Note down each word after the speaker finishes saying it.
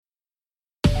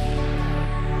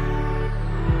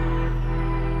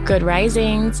Good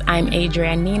risings. I'm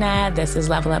Adrienne Nina. This is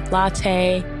Level Up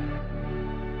Latte.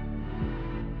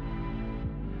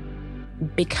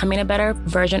 Becoming a better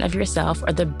version of yourself,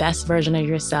 or the best version of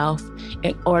yourself,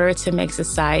 in order to make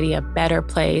society a better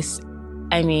place.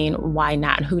 I mean, why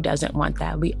not? Who doesn't want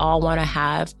that? We all want to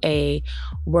have a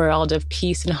world of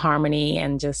peace and harmony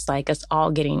and just like us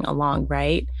all getting along,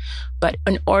 right? But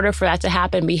in order for that to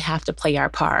happen, we have to play our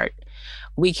part.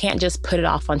 We can't just put it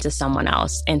off onto someone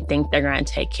else and think they're going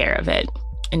to take care of it.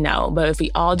 No, but if we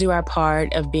all do our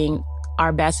part of being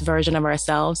our best version of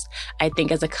ourselves, I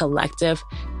think as a collective,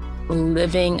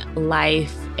 living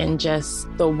life and just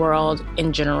the world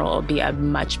in general will be a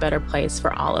much better place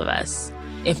for all of us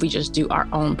if we just do our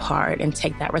own part and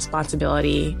take that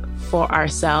responsibility for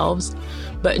ourselves,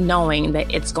 but knowing that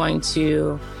it's going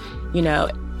to,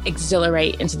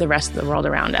 exhilarate into the rest of the world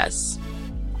around us.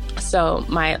 So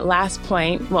my last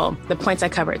point, the points I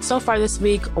covered so far this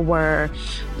week were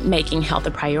making health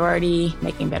a priority,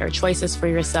 making better choices for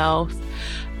yourself,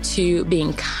 to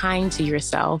being kind to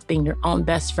yourself, being your own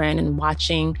best friend, and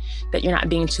watching that you're not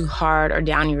being too hard or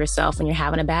down on yourself when you're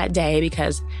having a bad day,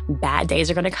 because bad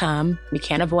days are going to come. We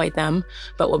can't avoid them.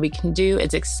 But what we can do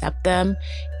is accept them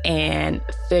and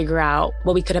figure out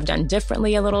what we could have done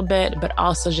differently a little bit, but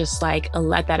also just like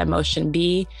let that emotion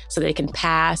be so they can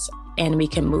pass and we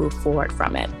can move forward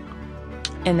from it.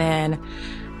 And then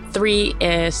 3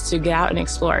 is to get out and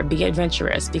explore, be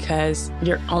adventurous, because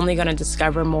you're only going to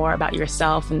discover more about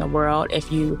yourself and the world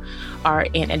if you are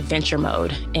in adventure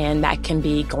mode. And that can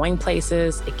be going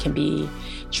places, it can be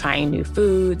trying new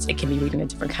foods, it can be reading a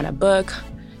different kind of book,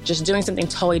 just doing something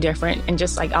totally different, and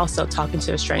just like also talking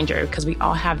to a stranger, because we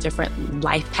all have different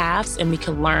life paths and we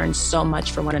can learn so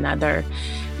much from one another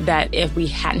that if we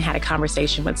hadn't had a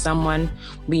conversation with someone,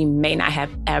 we may not have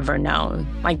ever known.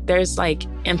 Like there's like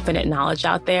infinite knowledge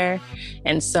out there.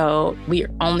 And so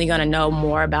we're only going to know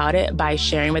more about it by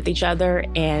sharing with each other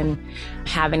and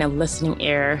having a listening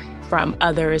ear from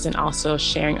others, and also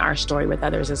sharing our story with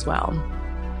others as well.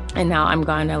 And now I'm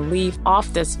going to leave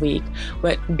off this week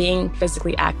with being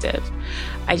physically active.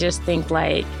 I just think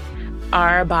like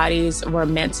our bodies were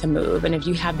meant to move. And if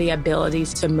you have the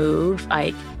abilities to move,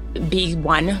 like be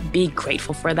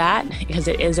grateful for that, because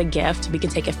it is a gift. We can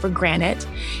take it for granted,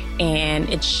 and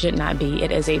it should not be. It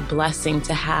is a blessing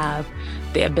to have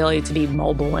the ability to be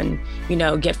mobile and,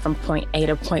 get from point A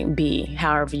to point B,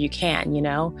 however you can,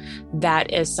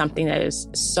 that is something that is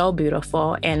so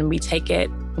beautiful. And we take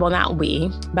it, not we,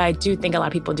 but I do think a lot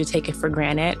of people do take it for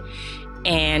granted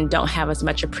and don't have as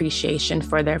much appreciation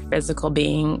for their physical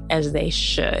being as they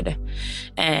should.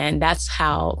 And that's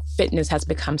how fitness has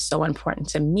become so important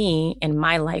to me in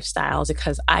my lifestyles,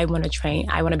 because I want to train.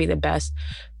 I want to be the best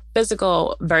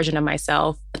physical version of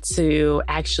myself to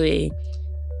actually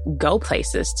go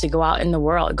places, to go out in the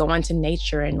world, go into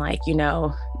nature and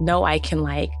know I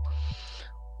can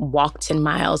walk 10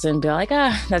 miles and be like,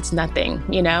 that's nothing,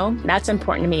 that's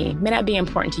important to me. May not be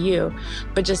important to you,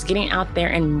 but just getting out there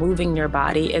and moving your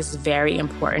body is very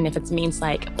important. If it means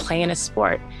playing a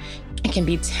sport, it can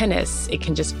be tennis. It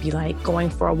can just be going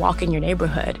for a walk in your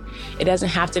neighborhood. It doesn't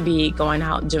have to be going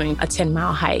out doing a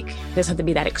 10-mile hike. It doesn't have to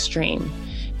be that extreme,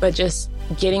 but just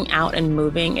getting out and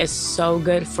moving is so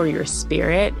good for your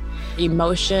spirit.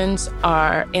 Emotions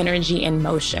are energy in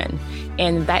motion,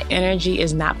 and that energy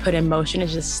is not put in motion. It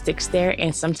just sticks there.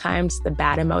 And sometimes the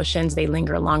bad emotions, they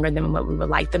linger longer than what we would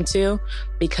like them to,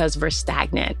 because we're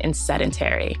stagnant and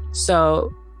sedentary.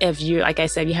 So if you, like I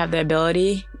said, you have the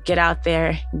ability, get out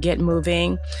there, get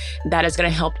moving. That is going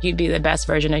to help you be the best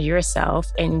version of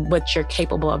yourself and what you're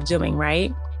capable of doing,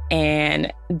 right?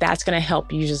 And that's going to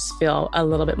help you just feel a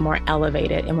little bit more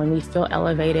elevated. And when we feel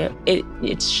elevated,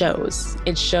 it shows.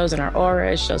 It shows in our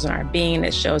aura, it shows in our being,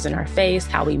 it shows in our face,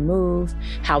 how we move,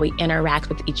 how we interact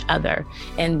with each other.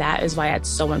 And that is why it's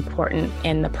so important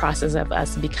in the process of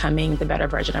us becoming the better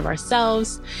version of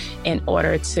ourselves in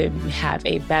order to have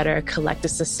a better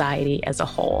collective society as a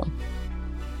whole.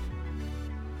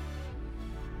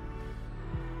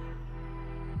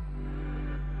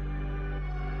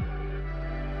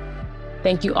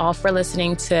 Thank you all for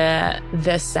listening to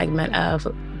this segment of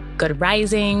Good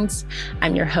Risings.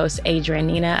 I'm your host, Adrienne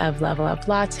Nina of Level Up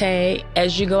Latte.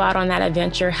 As you go out on that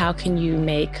adventure, how can you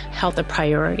make health a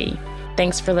priority?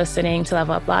 Thanks for listening to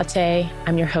Level Up Latte.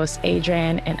 I'm your host,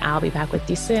 Adrienne, and I'll be back with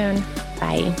you soon.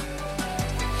 Bye.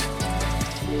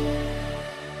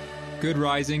 Good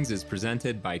Risings is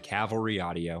presented by Cavalry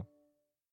Audio.